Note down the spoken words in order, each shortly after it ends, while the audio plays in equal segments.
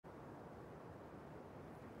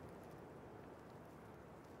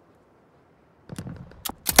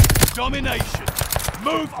Domination.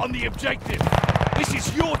 Move on the objective. This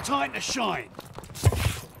is your time to shine.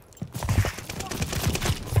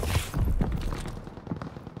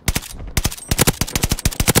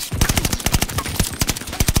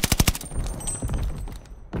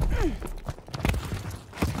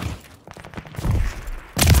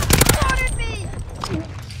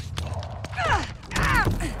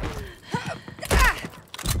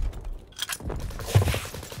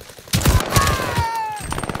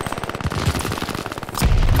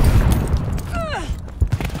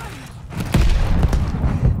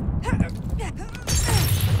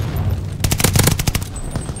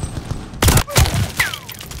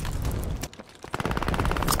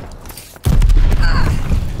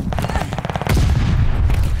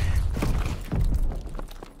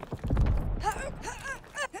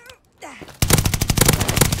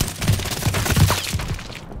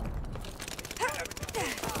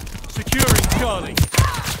 Charlie.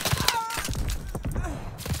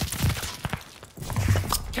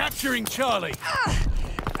 Capturing Charlie.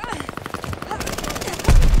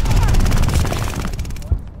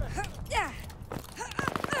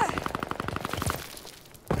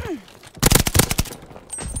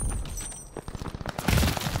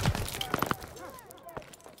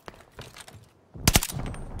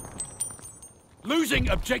 Losing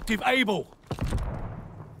objective Able.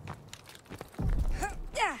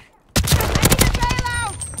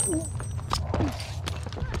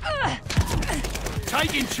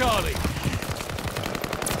 Taking Charlie.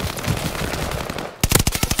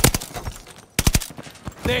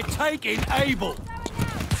 They're taking Able.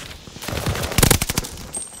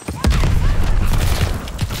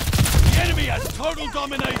 The enemy has total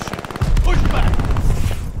domination. Push back.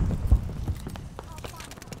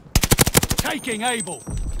 Taking Able.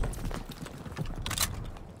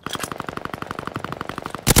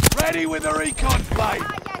 Ready with the recon plane.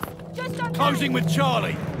 Closing with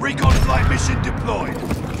Charlie. Recon flight mission deployed.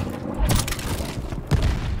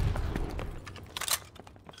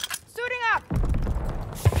 Suiting up.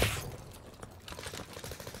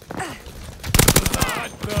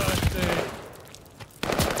 Bloodthirsty.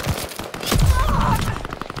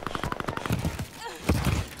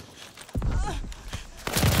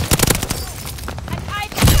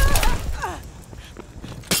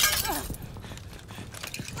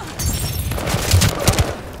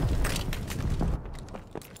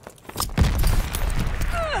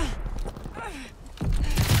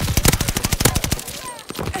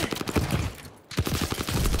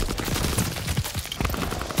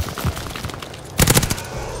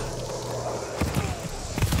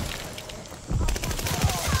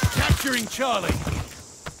 Capturing Charlie.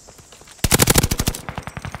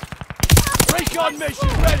 Recon mission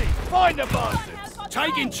ready. Find the bastards.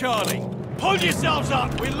 Taking Charlie. Pull yourselves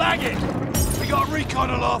up. We're lagging. We got recon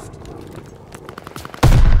aloft.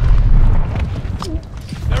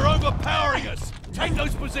 They're overpowering us. Take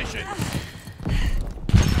those positions.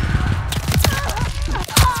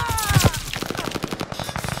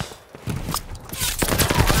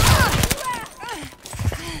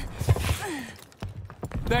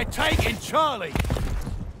 They're taking Charlie.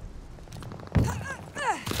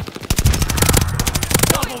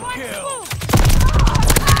 Double kill.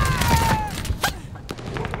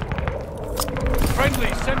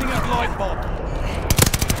 Friendly sending a glide bomb.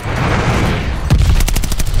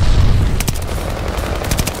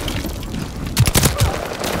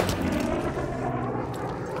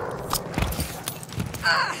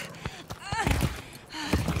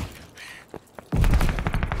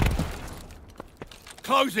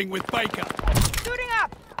 Closing with Baker. Suiting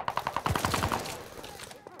up.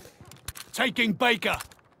 Taking Baker.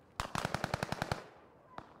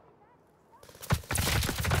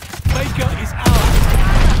 Baker is ours.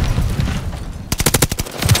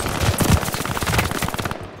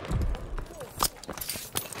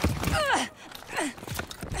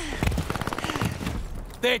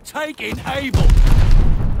 They're taking Able.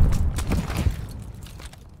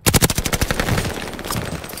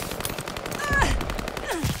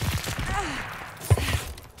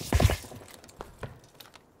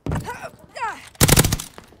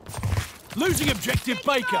 Losing objective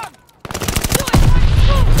Baker.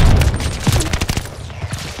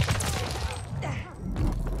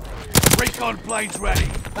 Recon planes ready.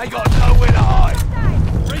 They got nowhere to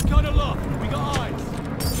hide. Recon aloft. We got eyes.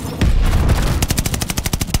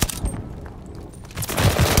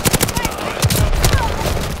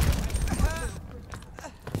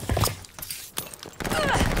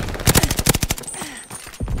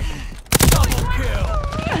 Double kill.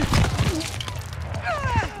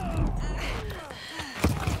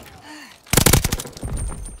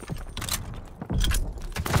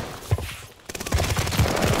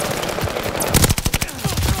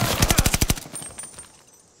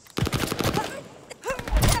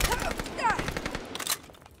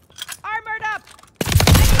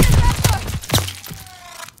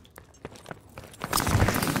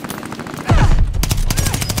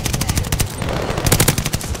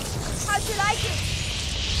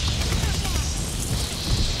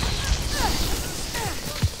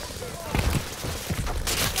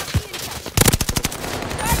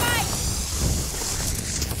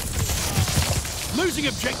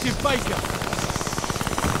 Losing objective Baker.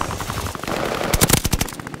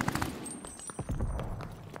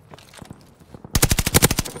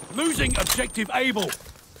 Losing objective Able.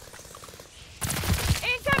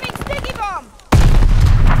 Incoming sticky bomb!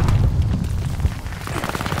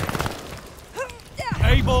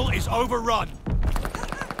 Able is overrun.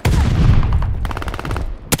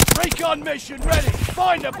 Recon mission ready.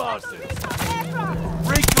 Find the bastards.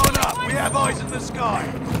 Recon up. We have eyes in the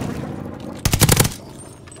sky.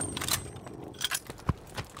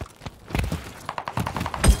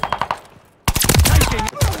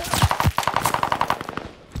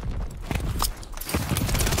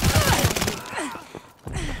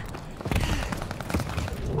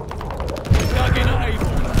 Dug in at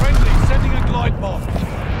Able. Friendly sending a glide bomb.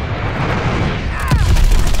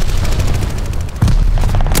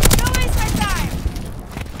 No waste my time!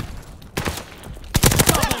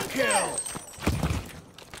 Double kill.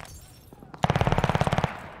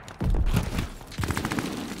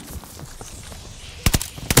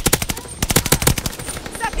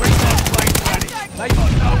 Recon plane ready. They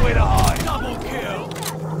got nowhere to hide. Double kill.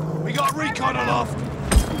 We got recon aloft.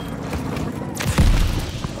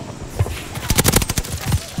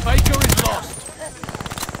 Baker is lost.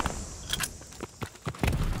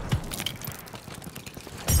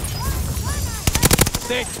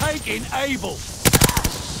 They're taking Able.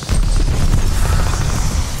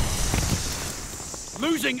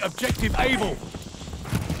 Losing objective Able.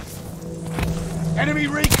 Enemy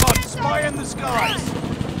recon spy in the skies.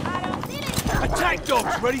 Attack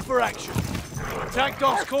dogs ready for action. Attack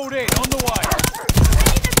dogs called in, on the way. I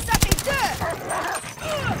need them sucking dirt!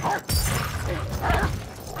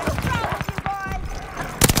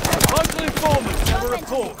 Local informants have a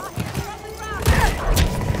report.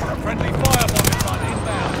 Friendly firebomb run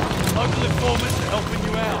inbound. Local informants are helping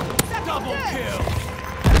you out. Double kill.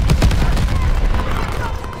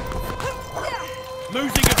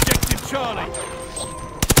 Losing objective Charlie.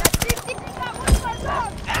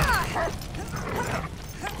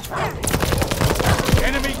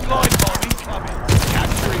 Enemy glide bomb incoming.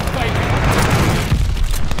 Capturing Baker.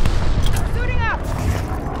 Suiting up!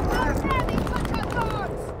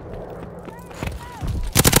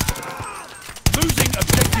 Losing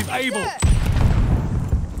objective Able.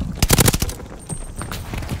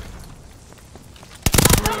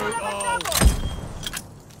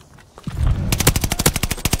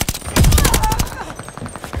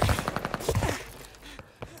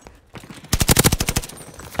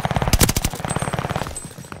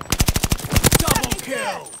 Double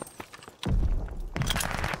kill.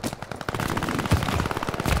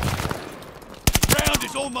 Round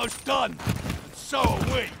is almost done. So are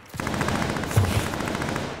we.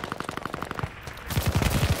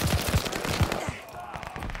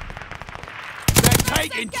 They're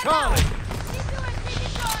taking Charlie.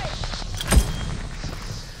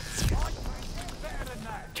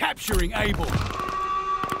 Capturing Able.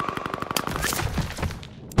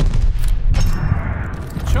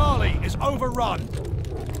 Charlie is overrun.